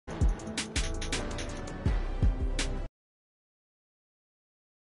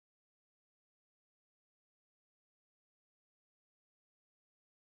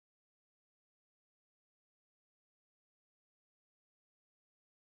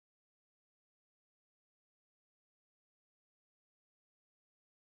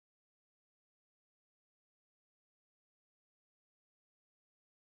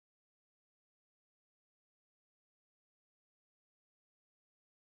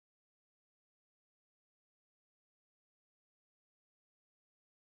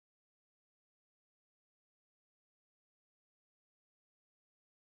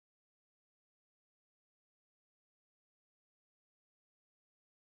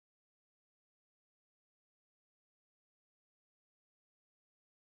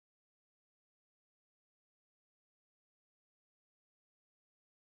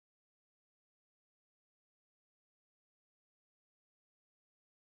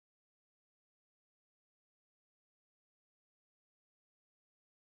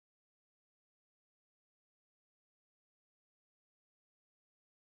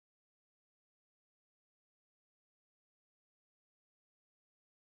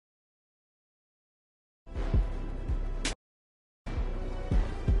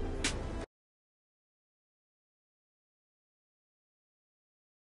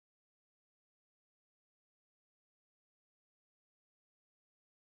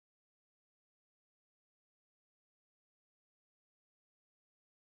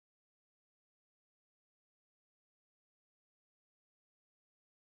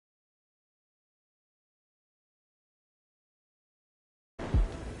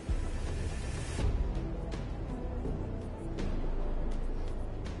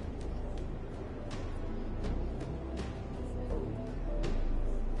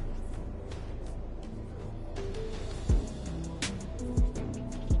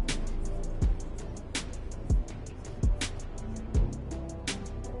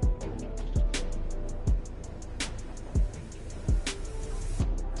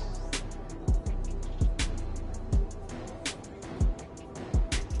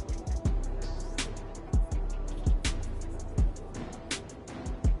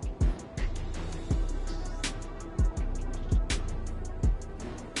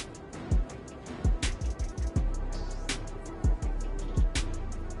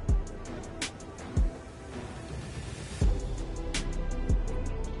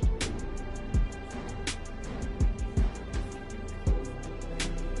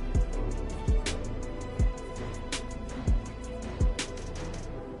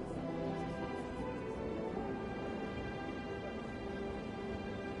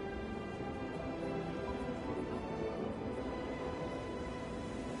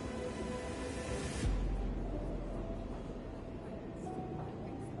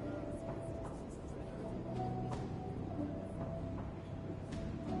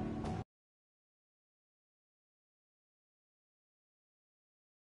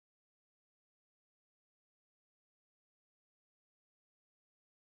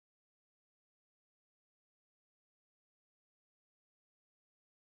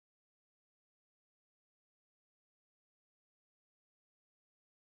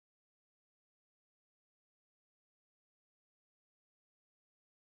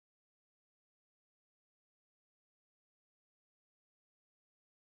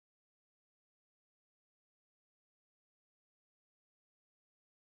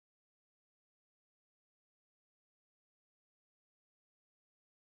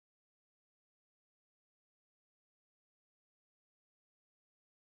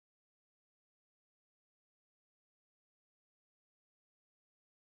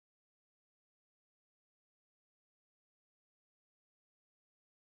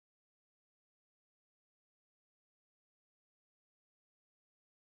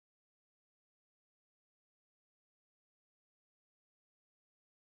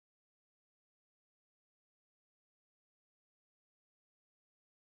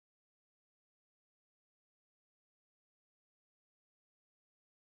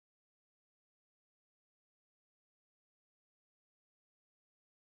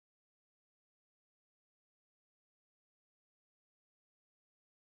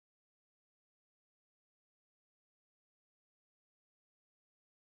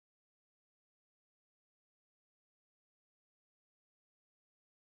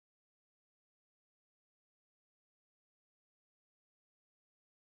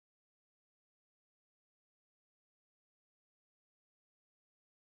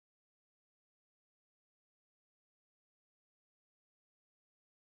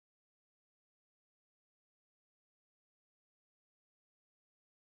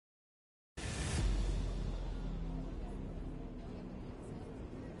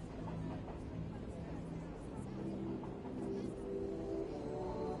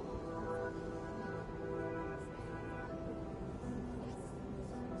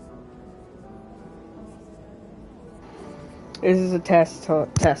This is a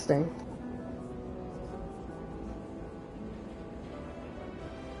testing.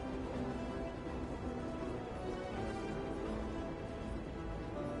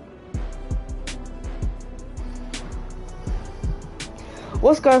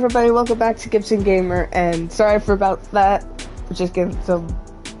 What's going on, everybody? Welcome back to Gibson Gamer, and sorry for about that. We're just getting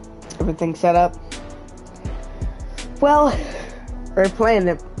everything set up. Well, we're playing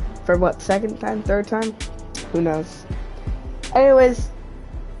it for what, second time, third time? Who knows? Anyways,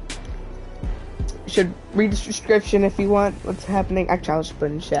 you should read the description if you want what's happening. Actually, I'll just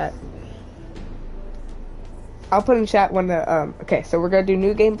put in chat. I'll put in chat when the okay, so we're gonna do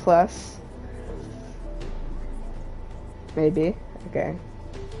New Game Plus. Maybe. Okay.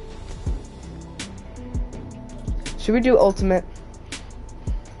 Should we do Ultimate?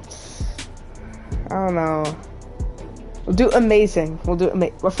 I don't know. We'll do Amazing. We'll do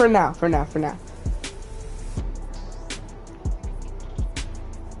Amazing. Well, for now.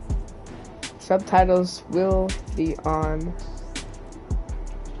 Subtitles will be on.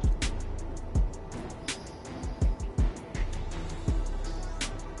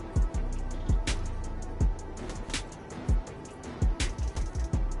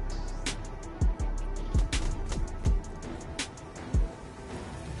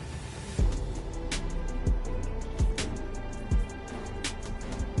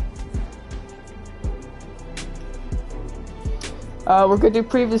 We're gonna do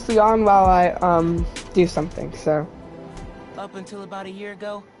previously on while I do something, so. Up until about a year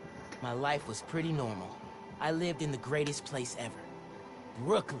ago, my life was pretty normal. I lived in the greatest place ever.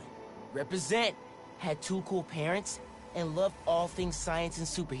 Brooklyn. Represent. Had 2 cool parents, and loved all things science and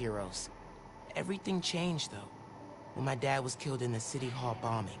superheroes. Everything changed, though, when my dad was killed in the City Hall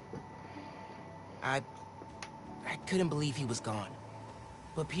bombing. I couldn't believe he was gone.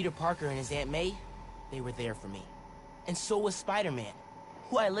 But Peter Parker and his Aunt May, they were there for me. And so was Spider-Man,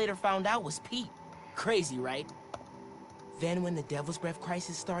 who I later found out was Pete. Crazy, right? Then when the Devil's Breath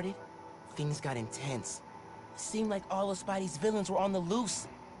crisis started, things got intense. It seemed like all of Spidey's villains were on the loose.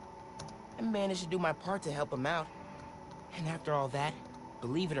 I managed to do my part to help him out. And after all that,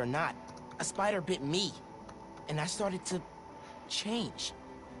 believe it or not, a spider bit me. And I started to change.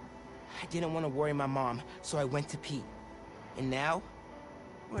 I didn't want to worry my mom, so I went to Pete. And now,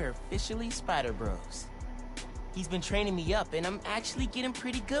 we're officially Spider Bros. He's been training me up, and I'm actually getting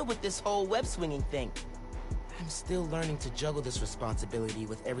pretty good with this whole web-swinging thing. I'm still learning to juggle this responsibility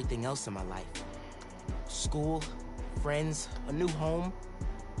with everything else in my life. School, friends, a new home.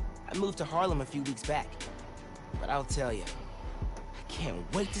 I moved to Harlem a few weeks back. But I'll tell you, I can't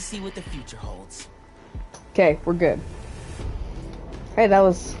wait to see what the future holds. Okay, we're good. Hey, that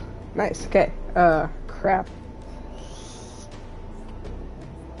was nice. Okay, crap.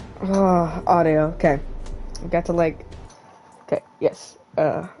 Audio, okay. I got to okay, yes,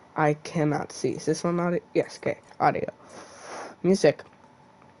 I cannot see. Is this one audio? Yes, okay, audio. Music.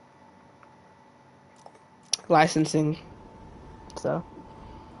 Licensing. So.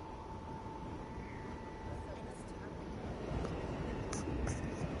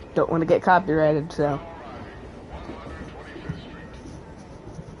 Don't want to get copyrighted, so.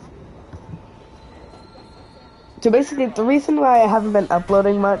 So basically, the reason why I haven't been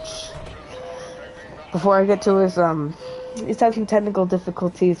uploading much before I get to is, he's had some technical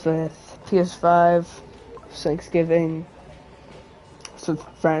difficulties with PS5, Thanksgiving, with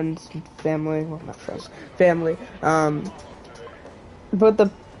friends, family, well, not friends, family, but the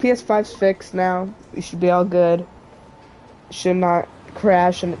PS5's fixed now. We should be all good. Should not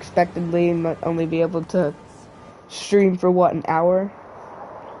crash unexpectedly and only be able to stream for, what, an hour?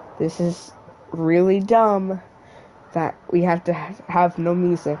 This is really dumb that we have to have no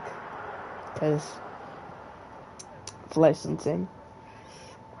music, because licensing.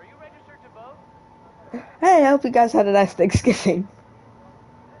 Are you registered to vote? Hey, I hope you guys had a nice Thanksgiving.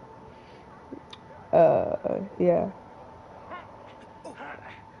 Yeah.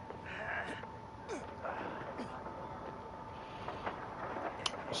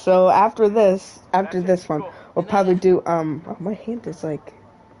 So after this one, we'll probably do, oh, my hand is like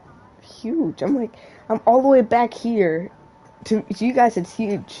huge. I'm all the way back here. To you guys, it's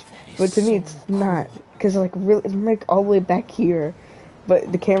huge, but to me, it's not. Cause really, I'm all the way back here,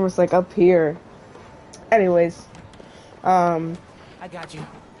 but the camera's up here. Anyways, I got you.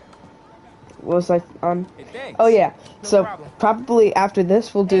 What was I on? Oh yeah. So probably after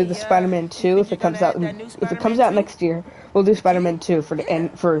this, we'll do the Spider-Man 2 if it comes out. If it comes out next year, we'll do Spider-Man 2 for the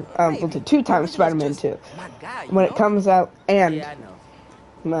end. We'll do 2 times Spider-Man 2 when it comes out, and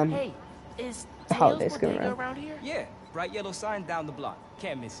then the holidays go around. Yeah, bright yellow sign down the block.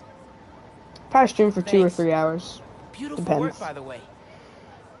 Can't miss it. Probably stream for 2 or 3 hours. Beautiful work, Depends. by the way.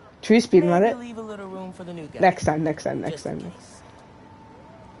 Should we speed run Maybe it? leave a little room for the new guy. Next time, next time, next Just in time. case.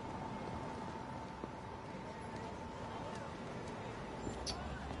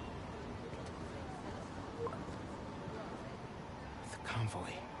 The convoy.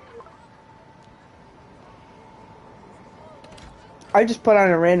 I just put on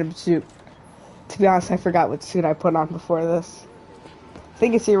a random suit. To be honest, I forgot what suit I put on before this. I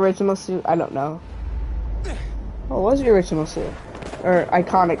think it's the original suit. I don't know. What was the original suit? Or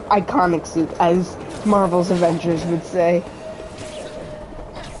iconic suit, as Marvel's Avengers would say.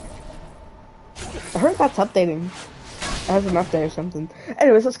 I heard that's updating. It has an update or something.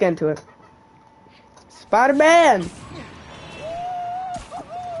 Anyways, let's get into it. Spider-Man!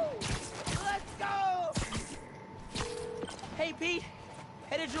 Let's go! Hey, Pete.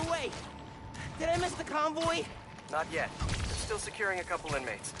 Headed your way. Did I miss the convoy? Not yet. They're still securing a couple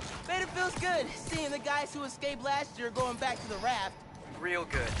inmates. Bet it feels good seeing the guys who escaped last year going back to the raft. Real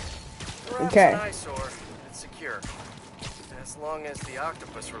good. The raft's Okay. an eyesore. It's secure. As long as the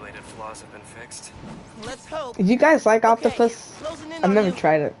octopus-related flaws have been fixed. Let's hope. Did you guys like Okay, Octopus? closing in I've on never you.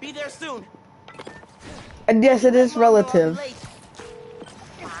 tried it. Be there soon. And yes, it is Let Mom know I'll be relative. late.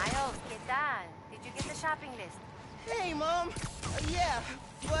 Miles, ¿qué tal? Did you get the shopping list? Hey, Mom. Yeah,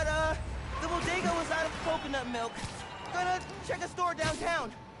 but the bodega was out of coconut milk. Gonna check a store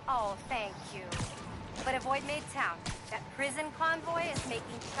downtown. Oh, thank you. But avoid Midtown. That prison convoy is making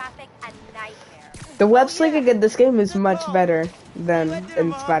traffic a nightmare. The web yeah. slinging in this game is Good much call. better than See you later, in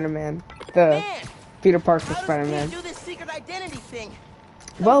Mom. Spider-Man. The Man, Peter Parker how does Spider-Man. Pete do this secret identity thing?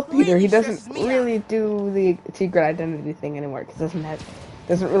 Well, Peter, he Completely doesn't stresses me out. really do the secret identity thing anymore because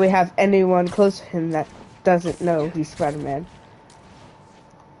doesn't really have anyone close to him that doesn't know he's Spider-Man.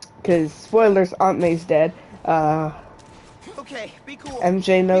 Because spoilers, Aunt May's dead. Okay, be cool.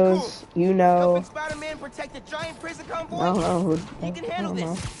 MJ Be knows, cool. you know. Helping Spider-Man protect the giant prison convoy. I don't know who. You can I handle don't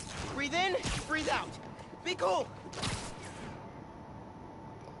know. this. Breathe in, breathe out. Be cool.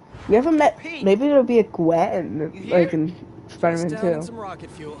 You haven't met. Pete. Maybe it'll be a Gwen, You like here? in Spider-Man Just down in 2. some rocket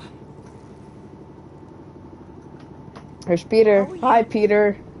fuel. Here's Peter. How are you? Hi,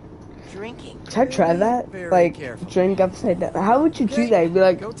 Peter. Drinking. Should I try that? Very Like, careful. drink upside down. How would you do Okay, that? You'd be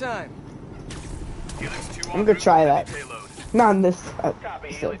like, go time. I'm gonna try that. Not on this.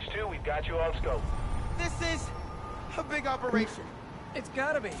 Copy, So. Helix 2. We've got you on scope. This is a big operation. It's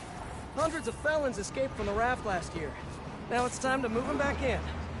gotta be. Hundreds of felons escaped from the raft last year. Now it's time to move them back in.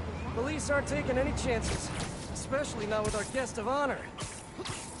 Police aren't taking any chances, especially not with our guest of honor.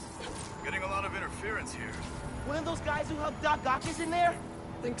 Getting a lot of interference here. One of those guys who helped Doc Ock is in there?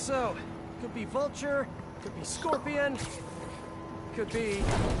 Think so. Could be Vulture, could be Scorpion, could be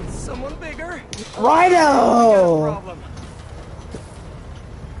someone bigger. Rhino! Got a problem.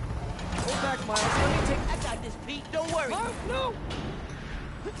 Hold back, Miles. Let me take. I got this, Pete. Don't worry. No!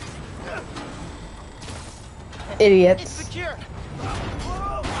 It's Idiots. secure.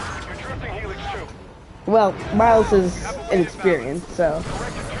 You're drifting, Helix 2. Well, Miles is inexperienced, so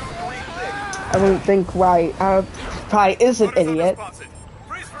I wouldn't think why. Probably is an idiot.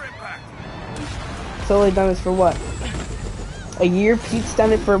 Brace for impact. It's only done this for what? A year? Pete's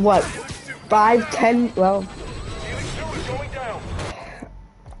done it for what? 5, 10? Well, Helix 2 is going down.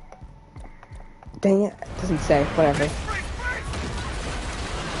 dang it. Doesn't say. Whatever.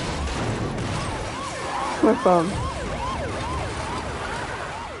 My phone.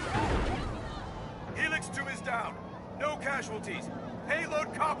 Helix 2 is down. No casualties.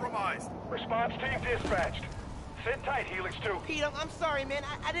 Payload compromised. Response team dispatched. Sit tight, Helix 2. Pete, I'm sorry, man.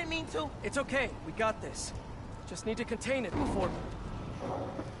 I didn't mean to. It's okay. We got this. Just need to contain it before.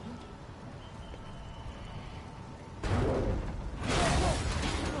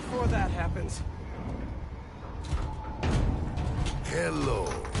 Before that happens. Hello,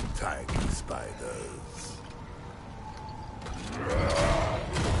 tiny spiders.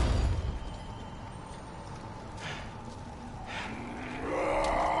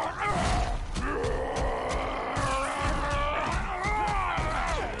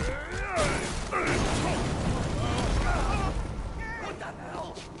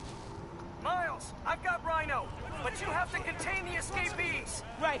 Miles, I've got Rhino, but you have to contain the escapees.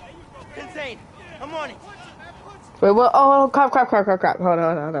 Right. Contain. I'm on it. Wait, what? Oh, crap. Hold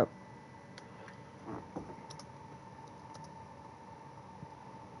on.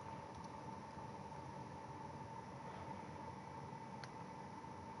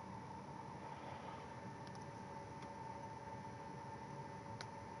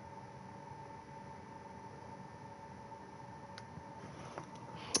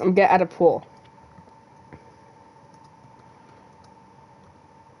 I'm getting at a pool.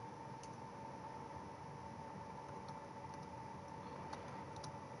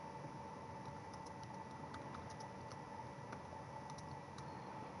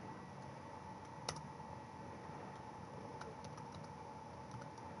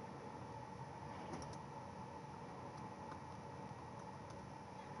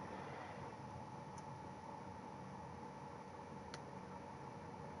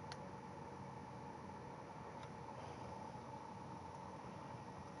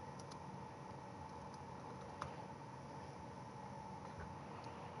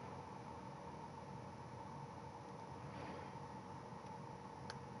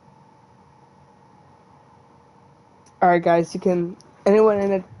 Alright guys, you can, anyone in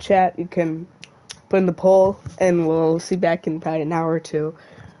the chat, you can put in the poll, and we'll see back in probably an hour or two.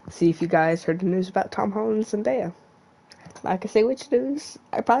 See if you guys heard the news about Tom Holland and Zendaya. I can say which news,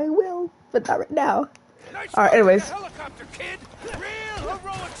 I probably will, but not right now. Nice Alright, work with anyways. the helicopter, kid. Real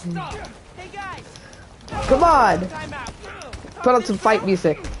heroic stuff. Hey guys! Come on! Time out! Put on some fight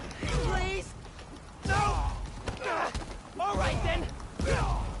music. Please? No! Alright then!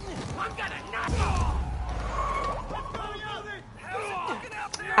 I'm gonna knock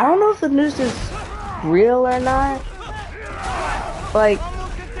I don't know if the news is real or not. Like,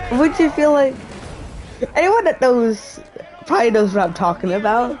 would you feel like... Anyone that knows probably knows what I'm talking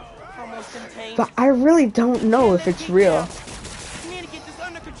about. almost contained. But I really don't know if it's real. We need to get this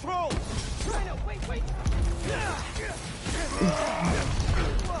under control. Rhino, wait.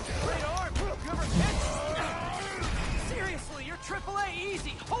 Seriously, you're AAA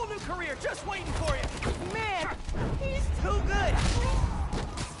easy. Whole new career just waiting for you. Man, he's too good.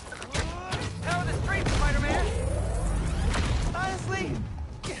 How are the streets, Spider-Man? Honestly,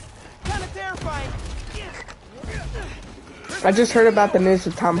 kind of terrifying. I just heard about the news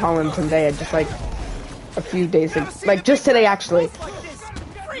with Tom Holland today, just like a few days ago. Like just today, actually. Like this,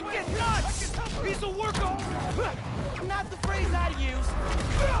 freaking nuts. Piece of work. Not the phrase I'd use.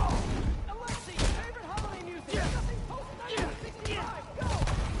 Alexi, favorite holiday music.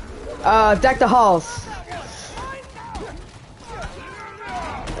 Deck the halls.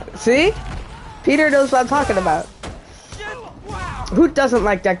 See? Peter knows what I'm talking about. Who doesn't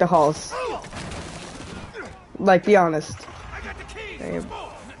like Deck the halls? Like, be honest. I got the keys. Damn. Let's move.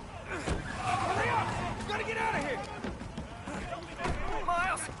 Hurry up. We gotta get out of here.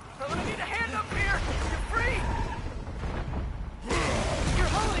 Miles, I'm gonna need a hand up here. You're free. Your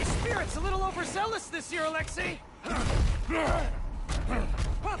holiday spirit's a little overzealous this year, Alexei. Man.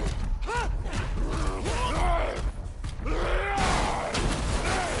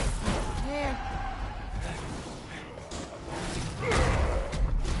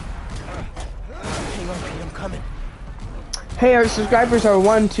 Hang on, Pete, I'm coming. Hey, our subscribers are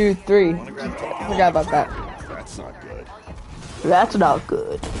 1, 2, 3. Forgot about that. That's not good. That's not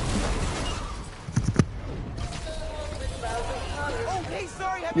good. Oh, hey,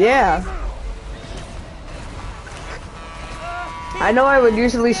 sorry. Yeah. I know I would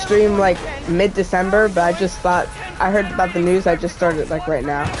usually stream like mid-December, but I just thought, I heard about the news, I just started like right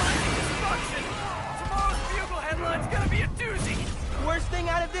now. Tomorrow's Bugle headline's gonna be a doozy. Worst thing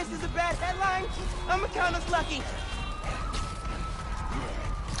out of this is a bad headline. I'ma count us lucky.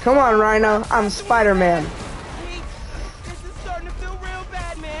 Come on, Rhino, I'm Spider-Man. Pete, this is starting to feel real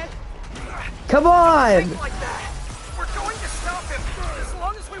bad, man. Come on! Think like that. We're going to stop him as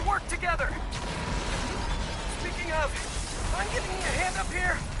long as we work together. Speaking of, I'm giving you a hand up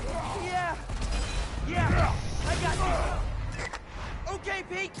here. Yeah, I got this. Okay,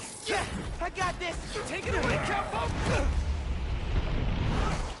 Pete. Yeah, I got this. Take it away, Capo.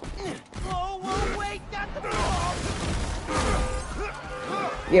 Whoa, wait, not the ball.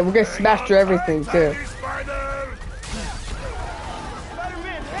 Yeah, we're gonna smash through everything too. Spider-Man,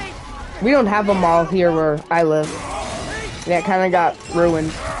 hey. We don't have them all here where I live. Yeah, it kinda got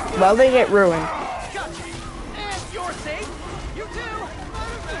ruined. Well, they get ruined. Gotcha. And you're safe. You too.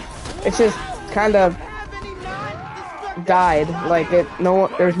 It's just kind of Have any non-destructive... died. Like it,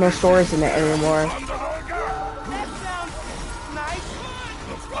 there's no stores in it anymore. That sounds nice.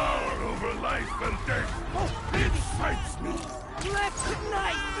 The power over life and death. It excites me. Let's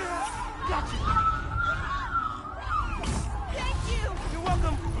ignite. Gotcha. Thank you. You're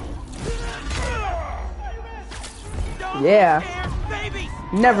welcome. Don't Yeah. scare babies.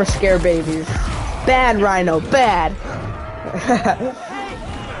 Never scare babies. Bad, Rhino, bad.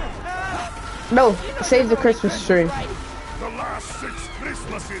 No, save the Christmas tree. The last 6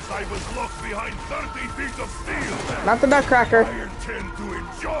 Christmases I was locked behind 30 feet of steel. Not the Nutcracker. I intend to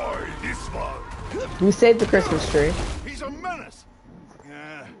enjoy this one. We saved the Christmas tree. He's a menace.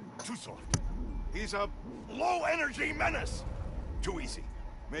 Too soft. He's a low-energy menace. Too easy.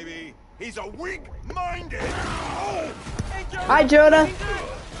 Maybe he's a weak-minded. Oh! Hey, Joe. Hi, Jonah.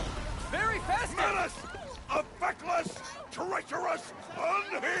 Very fast. Menace! A feckless, treacherous,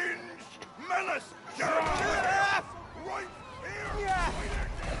 unhinged menace! Right here! Yeah.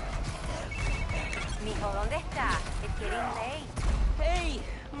 Mijo, ¿dónde está? It's getting late. Hey,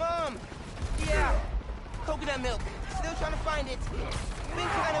 Mom. Yeah. Coconut milk. Still trying to find it. Been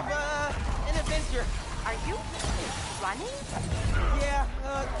kind of, an adventure. Are you running? Yeah,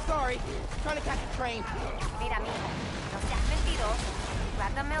 sorry. Trying to catch a train. Mira, mijo, no seas mentiroso.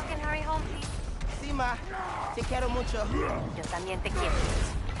 Grab the milk and hurry home, please. Sí, ma. Te quiero mucho. Yo también te quiero.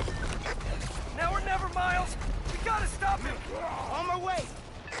 Now or never, Miles. We gotta stop him! On my way!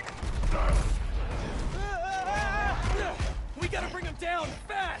 We gotta bring him down,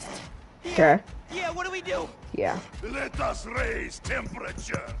 fast! Okay. Yeah, what do we do? Yeah. Let us raise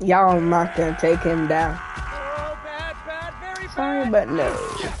temperature. Y'all are not gonna take him down. Oh, bad, bad, very bad! Sorry, but no.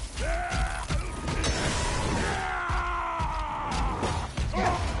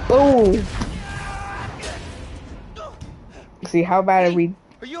 Boom. See, how bad are we?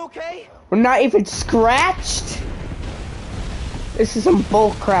 Are you okay? We're not even scratched. This is some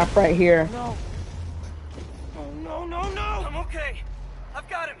bull crap right here. No. Oh, no, no, no! I'm okay. I've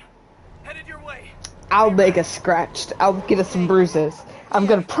got him. Headed your way. I'll make us scratched. I'll get us some bruises. I'm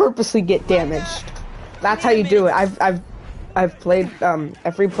gonna purposely get damaged. That's how you do it. I've played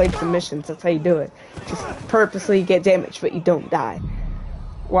I've replayed some missions. That's how you do it. Just purposely get damaged, but you don't die.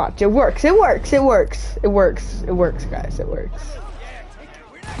 Watch, it works. It works. It works. It works. It works, guys. It works.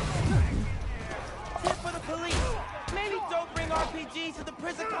 Tip for the police. Maybe don't bring RPGs to the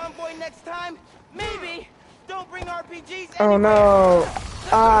prison convoy next time. Maybe don't bring RPGs. Oh no.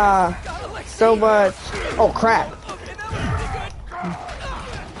 So much. Oh crap.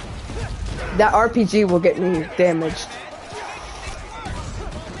 That RPG will get me damaged.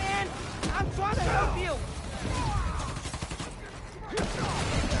 Man, I'm trying to help you.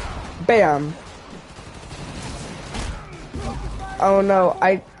 Bam. Oh no,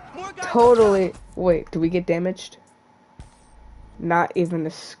 I totally... Wait, do we get damaged? Not even a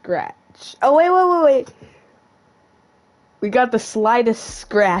scratch. Oh, wait. We got the slightest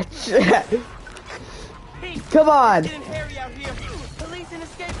scratch. Come on. Getting hairy out here. Police and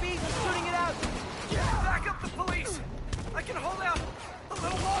escapees are shooting it out. Back up the police! I can hold out a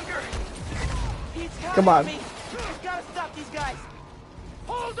little longer! He's counting Come on. me. We've got to stop these guys.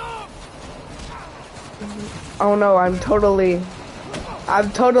 Hold on! Oh no, I'm totally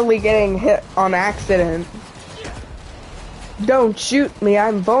getting hit on accident. Don't shoot me,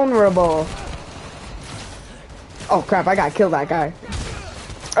 I'm vulnerable. Oh crap, I gotta kill that guy.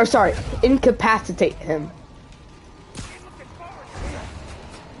 Oh sorry, incapacitate him.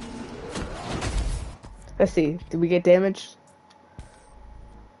 Let's see, did we get damaged?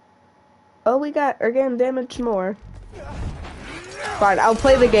 Oh, we're getting damaged more. Fine, I'll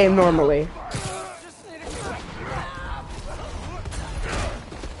play the game normally.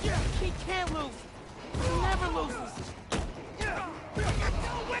 He can't lose. He never loses.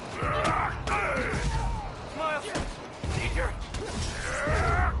 Miles, need your...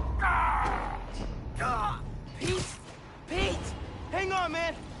 Pete, hang on,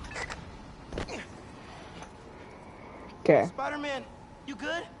 man. Okay. Spider-Man, you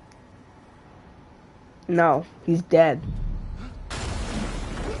good? No, he's dead.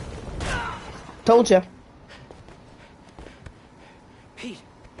 Told you. Pete.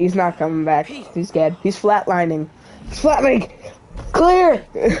 He's not coming back. He's dead. He's flatlining. He's flatlining. Clear.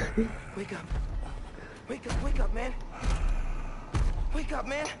 Wake up. Wake up, man. Wake up,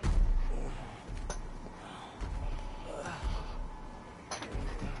 man.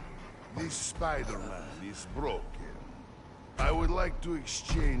 This Spider-Man is broken. I would like to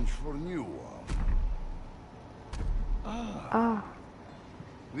exchange for a new one.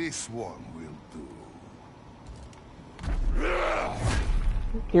 This one will do.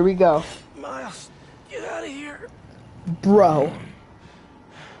 Here we go, Miles, get out of here. bro.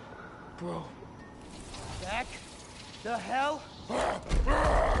 Bro. Back the hell?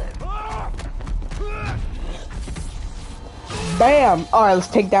 Bam. All right, let's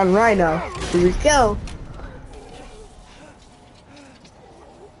take down Rhino. Here we go.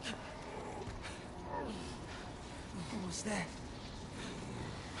 What was that?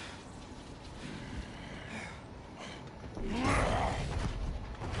 You're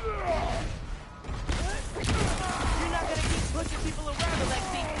not gonna keep pushing people around,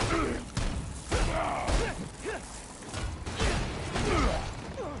 Alexi.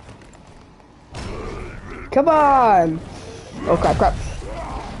 Come on. Oh crap.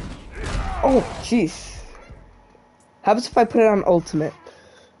 Oh jeez. How about if I put it on ultimate?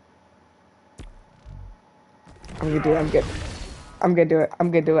 I'm gonna do it. I'm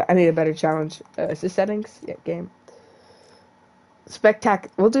gonna do it. I need a better challenge. Is this settings? Yeah, game.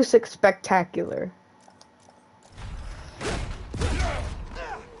 We'll do 6 spectacular.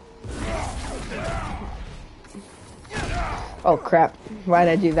 Oh crap. Why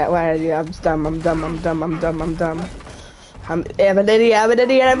did I do that? I'm dumb. I'm an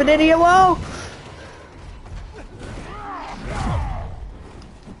idiot. Whoa!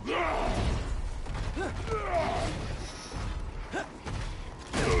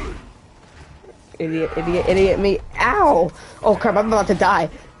 Idiot me. Ow! Oh crap, I'm about to die.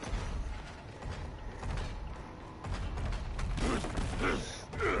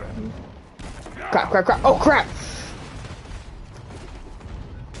 Crap, crap, crap. Oh, crap!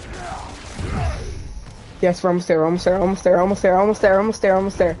 Yes, we're almost there, almost there, almost there, almost there, almost there, almost there,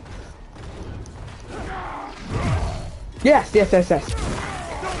 almost there. Yes, yes, yes, yes. Don't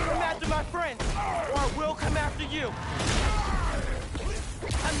come after my friends, or I will come after you.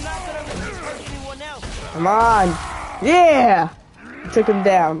 I'm not gonna let this hurt anyone else. Come on. Yeah! Took him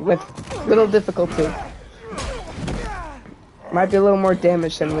down with little difficulty. Might be a little more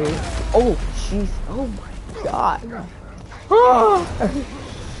damage than we... Oh, jeez. Oh, my God. Oh!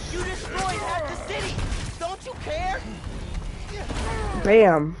 You destroyed half the city. Don't you care?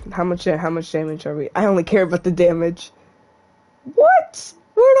 Bam. How much damage are we? I only care about the damage. What?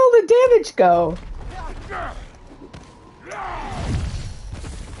 Where'd all the damage go?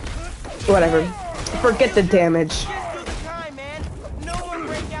 Whatever. Forget the damage. Just do the time, man. No more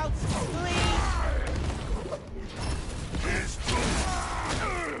breakouts, please.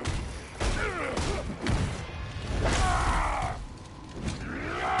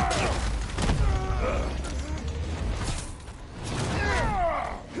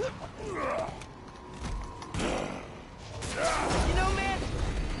 You know, man,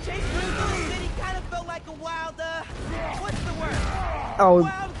 chasing through the city kind of felt like a wild, what's the word? Oh,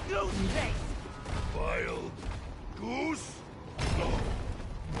 Wild goose chase. Wild goose? No.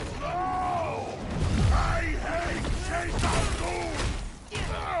 No! I hate chasing goose!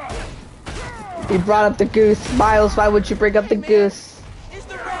 he brought up the goose. Miles, why would you bring up the Hey, man. goose? Is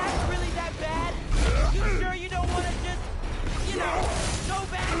the rash really that bad? You sure you don't want to just, go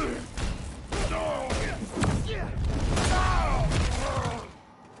back?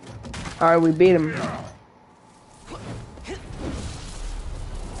 Alright, we beat him.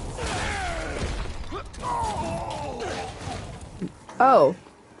 Oh.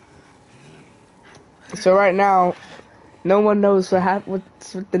 So right now, no one knows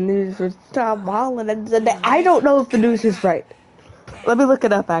what's with the news with Tom Holland. And I don't know if the news is right. Let me look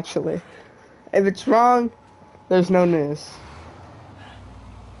it up, actually. If it's wrong, there's no news.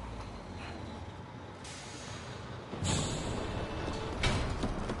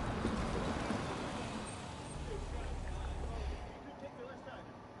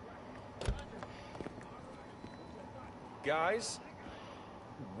 Guys?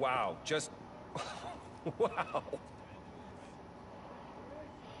 Wow, just... wow.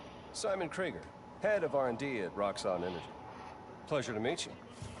 Simon Krieger, head of R&D at Roxxon Energy. Pleasure to meet you.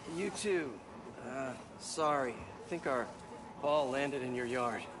 You too. Sorry. I think our ball landed in your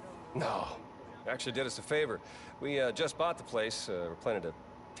yard. No, actually did us a favor. We just bought the place. We're planning to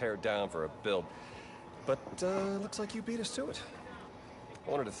tear it down for a build. But looks like you beat us to it. I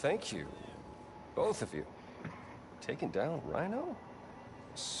wanted to thank you, both of you. Taking down Rhino?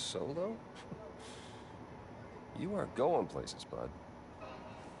 Solo? You are going places, bud.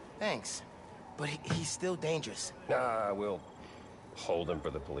 Thanks. But he's still dangerous. Nah, we'll hold him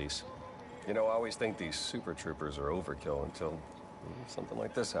for the police. You know, I always think these super troopers are overkill until something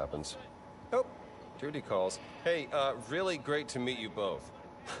like this happens. Oh, Judy calls. Hey, really great to meet you both.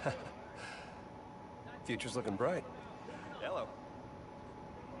 Future's looking bright. Hello.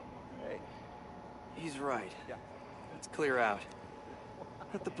 Hey. He's right. Yeah. Let's clear out.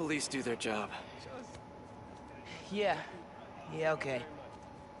 Let the police do their job. Yeah. Yeah, okay.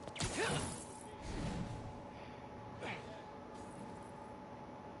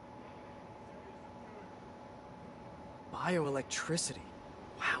 Bioelectricity.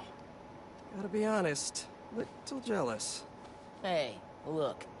 Wow. Gotta be honest, little jealous. Hey,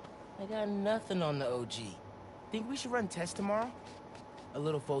 look. I got nothing on the OG. Think we should run tests tomorrow? A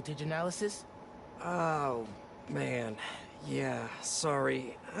little voltage analysis? Oh, man. Yeah,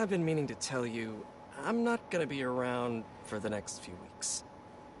 sorry. I've been meaning to tell you, I'm not gonna be around for the next few weeks.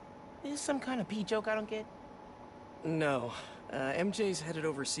 Is this some kind of pee joke I don't get? No. MJ's headed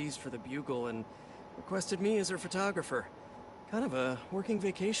overseas for the Bugle and requested me as her photographer. Kind of a working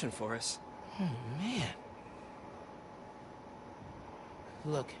vacation for us. Oh, man.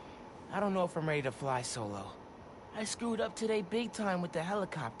 Look, I don't know if I'm ready to fly solo. I screwed up today big time with the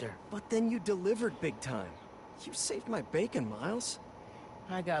helicopter. But then you delivered big time. You saved my bacon, Miles.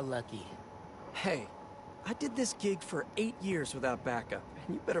 I got lucky. Hey, I did this gig for 8 years without backup,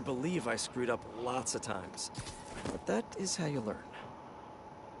 and you better believe I screwed up lots of times. But that is how you learn.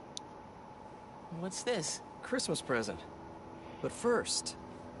 What's this? Christmas present. But first,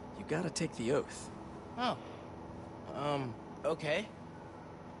 you gotta take the oath. Oh. Okay.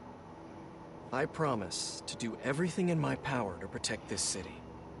 I promise to do everything in my power to protect this city.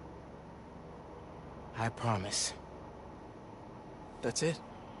 I promise. That's it.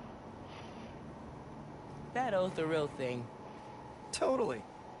 That oath a real thing. Totally.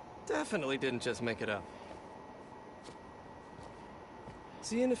 definitely didn't just make it up.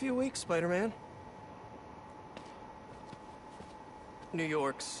 See you in a few weeks, Spider-Man. New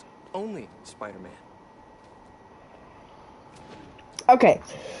York's only Spider-Man. Okay.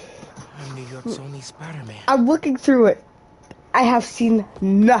 I'm New York's only Spider-Man. I'm looking through it. I have seen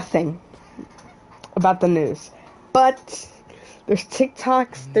nothing about the news. But there's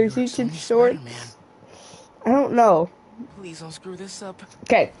TikToks, there's YouTube shorts. I don't know. Please don't screw this up.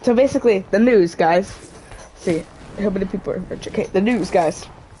 Okay, so basically, the news, guys. Let's see how many people are okay, the news, guys.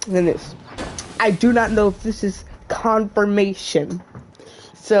 The news. I do not know if this is confirmation.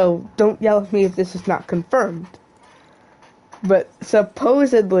 So don't yell at me if this is not confirmed. But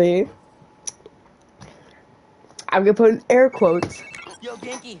supposedly, I'm gonna put in air quotes. Yo,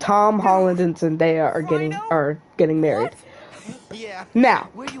 Genki. Tom Holland and Zendaya are getting married. Yeah. Now,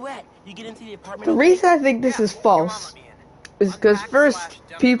 Where you at? You get into the apartment. the reason I think this is false is because first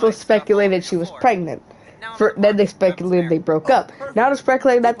people speculated she was pregnant. Then they speculated they broke up. Now they're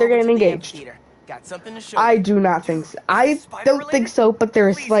speculating that they're getting engaged. Got something to show. I do not think so. I don't think so, but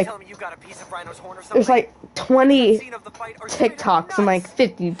there's like 20 TikToks and like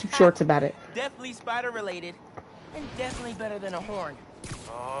 50 YouTube shorts about it. Definitely spider related, and definitely better than a horn.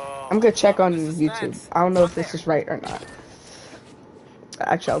 I'm gonna check on YouTube. I don't know if this is right or not.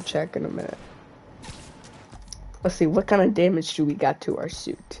 Actually, I'll check in a minute. Let's see, what kind of damage do we got to our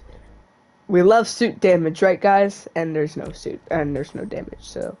suit? We love suit damage, right, guys? And there's no suit, and there's no damage,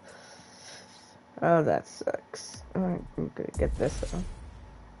 so... Oh, that sucks. Alright, I'm gonna get this one.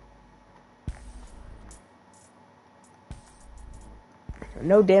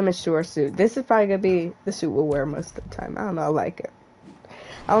 No damage to our suit. This is probably gonna be the suit we'll wear most of the time. I don't know, I like it.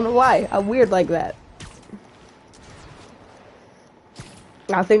 I don't know why. I'm weird like that.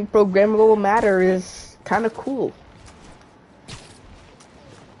 I think programmable matter is kind of cool.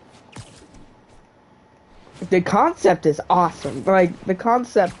 The concept is awesome. Like, the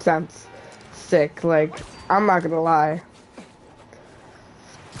concept sounds sick. Like, I'm not gonna lie.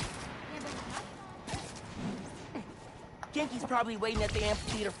 Genki's probably waiting at the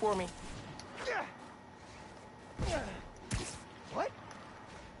amphitheater for me. What?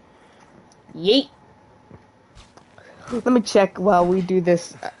 Yeet. Let me check while we do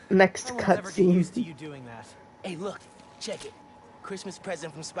this next cutscene. Hey, look, check it. Christmas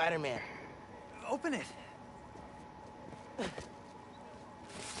present from Spider-Man. Open it.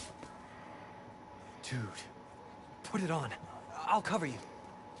 Dude, put it on. I'll cover you.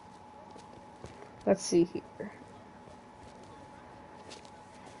 Let's see here.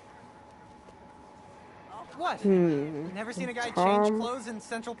 What? Never seen a guy change clothes in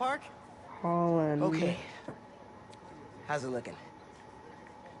Central Park? Holland. Okay. How's it looking?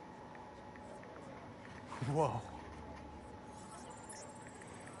 Whoa.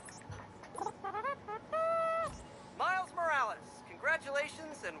 Miles Morales,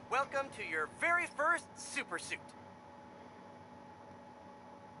 congratulations and welcome to your very first super suit.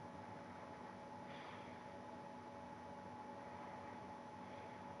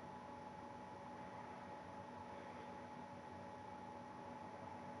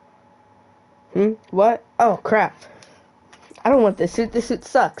 What? Oh, crap. I don't want this suit. This suit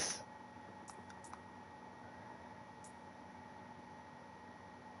sucks.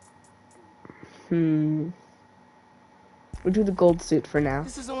 We'll do the gold suit for now.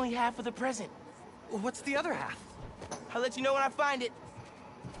 This is only half of the present. What's the other half? I'll let you know when I find it.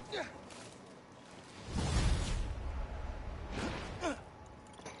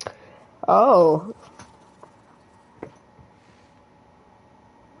 Oh.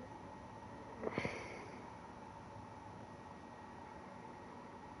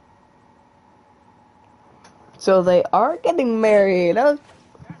 So they are getting married.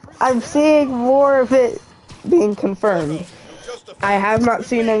 I'm seeing more of it being confirmed. I have not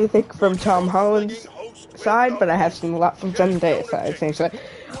seen anything from Tom Holland's side, but I have seen a lot from Zendaya's side. Saying like,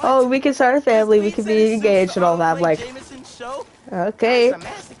 oh, we can start a family, we can be engaged and all that. I'm like, okay,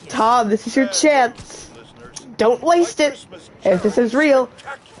 Tom, this is your chance. Don't waste it. If this is real,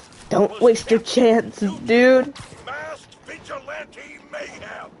 don't waste your chance, dude. Masked vigilante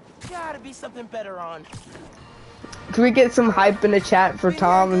mayhem. Gotta be something better on. Can we get some hype in the chat for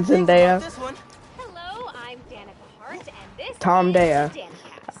Tom and Zendaya? Hello, I'm Danica Hart, and this Tom is Daya.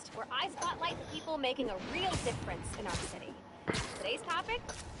 Dancast, where I spotlight the people making a real difference in our city. Today's topic?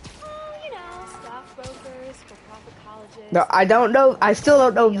 You know, stockbrokers, for-profit colleges... No, I don't know. I still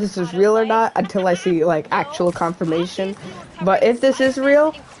don't know if this is real or not until I see, like, actual confirmation. But if this is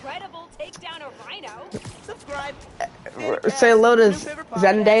real... Say hello to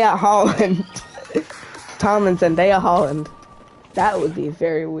Zendaya Holland. Tom and Zendaya Holland. That would be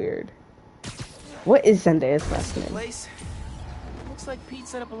very weird. What is Zendaya's last name? Place. Looks like Pete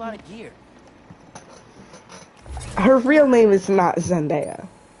set up a lot of gear. Her real name is not Zendaya.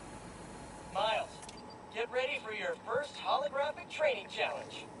 Miles, get ready for your first holographic training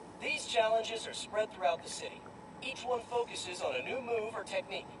challenge. These challenges are spread throughout the city. Each one focuses on a new move or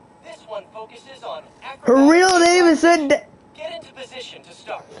technique. This one focuses on Her real name is Zendaya. Get into position to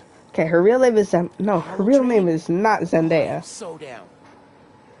start. Okay, her real name is no, her real name is not Zendaya. So down.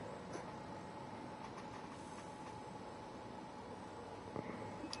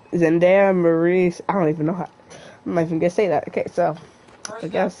 Zendaya Marie. I don't even know how. I'm not even gonna say that. Okay, so First I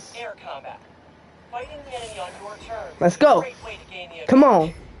guess. Air combat. Fighting the enemy on your turn. Let's go. Come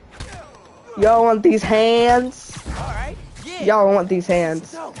on. Y'all want these hands? Alright, yeah. Y'all want these hands?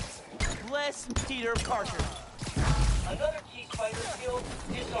 So, bless Peter Parker. Another key fighter skill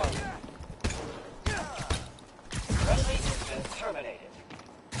is armor. Friendly has been terminated.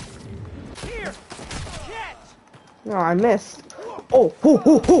 Here, catch. No, I missed. Oh, ho,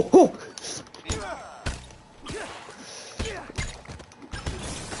 ho, ho, ho.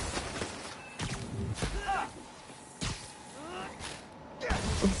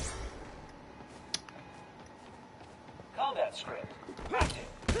 Combat script. Active.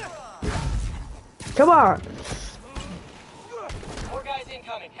 Come on. More guys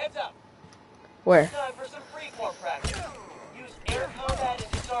incoming. Heads up. Where? Time for some freeform practice. Use air combat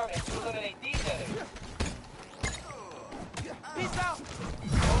and disarming to eliminate these enemies. Peace out.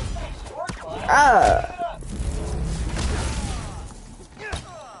 Nice work, Miles. Ah. Keep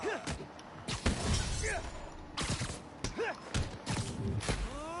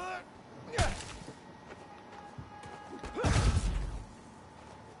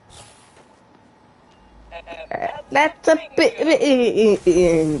it up. That's a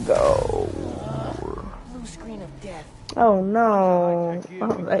bingo. Blue screen of death. Oh no.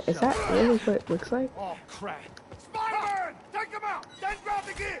 Oh, is that really what it looks like? Oh, crap. Spider-Man! Take him out! Then grab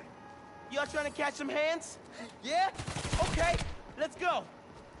the gear! Y'all trying to catch some hands? Yeah? Okay, let's go.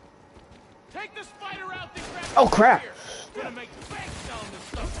 Take the spider out and grab Oh crap. Gonna make bank selling this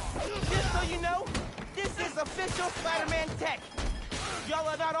stuff. Just so you know, this is official Spider-Man tech. Y'all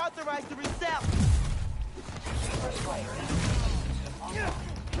are not authorized to resell.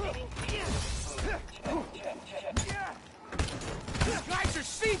 These guys are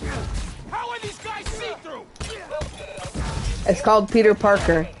see-through! How are these guys see-through? It's called Peter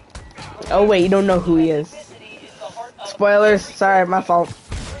Parker. Oh wait, you don't know who he is. Spoilers. Sorry, my fault.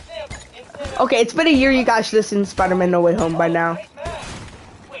 Okay, it's been a year. You guys should have seen Spider-Man No Way Home by now.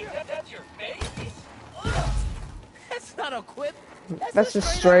 Wait, that's your face? That's not a quip. That's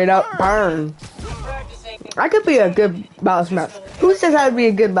just straight up burn. I could be a good Miles Morales. Who says I'd be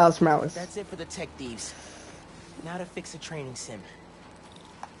a good Miles Morales? That's it for the tech thieves. Now to fix a training sim.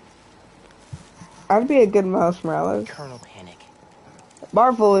 I'd be a good Miles Morales. Colonel Panic.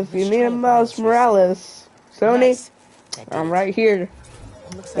 Marvel, if you need a Miles Morales, Sony, Nice. I'm right here.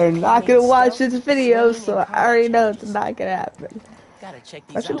 Looks They're like not Panic gonna watch stealth, this video, swinging, so and I already know combat it's not gonna happen. Gotta check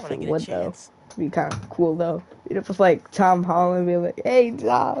I these should out when I say get a would though. chance. It'd be kind of cool though. Even if it's like Tom Holland be like, "Hey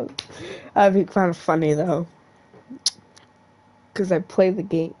Tom," that'd be kind of funny though. Cause I play the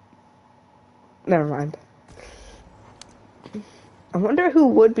game. Never mind. I wonder who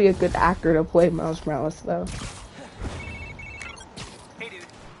would be a good actor to play Miles Morales though. Hey dude,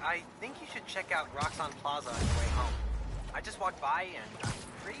 I think you should check out Roxxon Plaza on your way home. I just walked by and I'm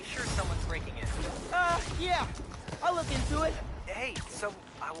pretty sure someone's breaking in. Yeah. I'll look into it. Hey, so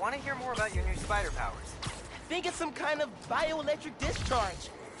I want to hear more about your new spider powers. Think it's some kind of bioelectric discharge.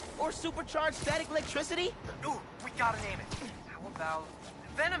 Or supercharged static electricity. Ooh, we gotta name it. How about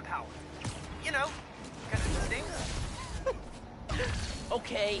Venom Power? You know, kind of stings.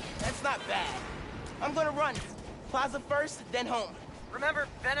 Okay, that's not bad. I'm gonna run. Plaza first, then home. Remember,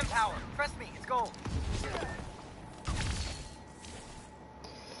 Venom Power. Trust me, it's gold.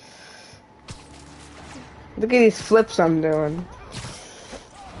 Look at these flips I'm doing.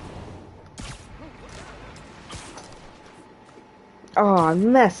 Oh, I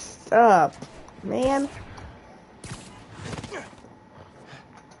messed up, man.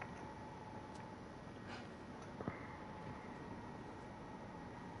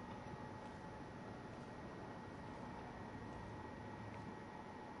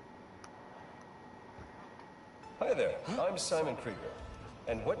 Hi there, I'm Simon Krieger.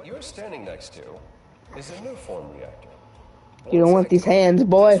 And what you're standing next to is a new form reactor. You don't want these hands,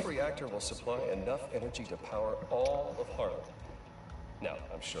 boy. This reactor will supply enough energy to power all of Harlem. Now,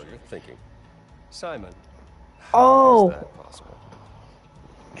 I'm sure you're thinking, Simon, how is that possible?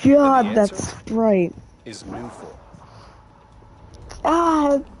 God, that's right. Is new form.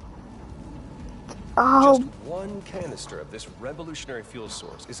 Ah. Oh. Just one canister of this revolutionary fuel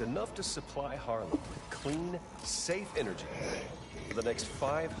source is enough to supply Harlem with clean, safe energy for the next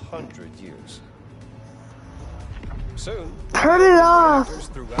 500 years. Soon, Turn it off. reactors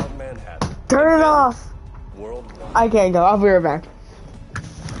throughout Manhattan. Turn it off. Worldwide. I can't go. I'll be right back.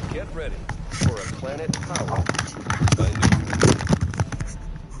 Get ready for a planet powered by nuclear.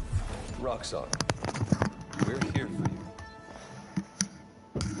 Roxxon, we're here for you.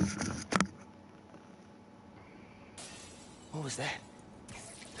 What was that?